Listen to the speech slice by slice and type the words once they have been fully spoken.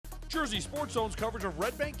Jersey Sports Zone's coverage of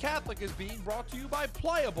Red Bank Catholic is being brought to you by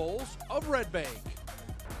Playables of Red Bank.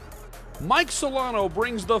 Mike Solano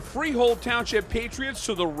brings the Freehold Township Patriots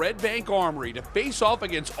to the Red Bank Armory to face off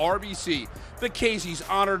against RBC. The Caseys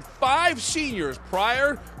honored 5 seniors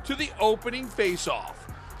prior to the opening face-off.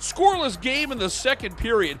 Scoreless game in the second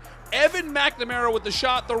period. Evan McNamara with the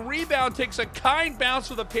shot. The rebound takes a kind bounce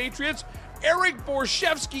for the Patriots. Eric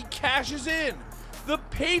Borshevsky cashes in. The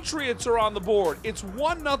Patriots are on the board. It's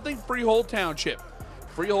 1-0 Freehold Township.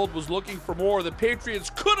 Freehold was looking for more. The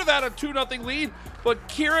Patriots could have had a 2-0 lead, but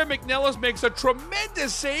Kieran McNellis makes a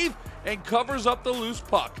tremendous save and covers up the loose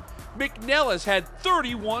puck. McNellis had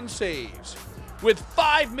 31 saves. With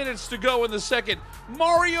 5 minutes to go in the second,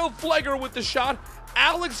 Mario Flegger with the shot.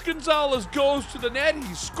 Alex Gonzalez goes to the net.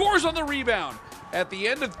 He scores on the rebound. At the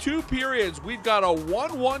end of 2 periods, we've got a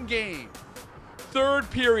 1-1 game. Third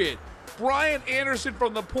period, Brian Anderson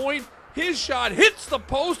from the point. His shot hits the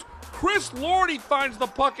post. Chris Lordy finds the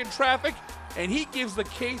puck in traffic, and he gives the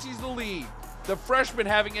Caseys the lead. The freshman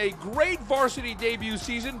having a great varsity debut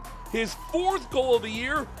season. His 4th goal of the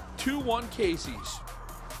year, 2-1 Caseys.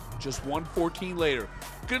 Just 1:14 later,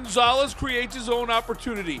 Gonzalez creates his own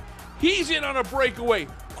opportunity. He's in on a breakaway.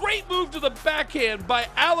 Great move to the backhand by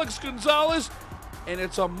Alex Gonzalez, and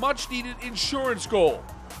it's a much-needed insurance goal.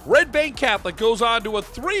 Red Bank Catholic goes on to a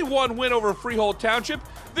 3-1 win over Freehold Township.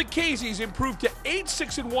 The Caseys improved to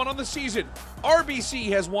 8-6-1 on the season. RBC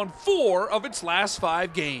has won 4 of its last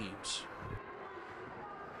 5 games.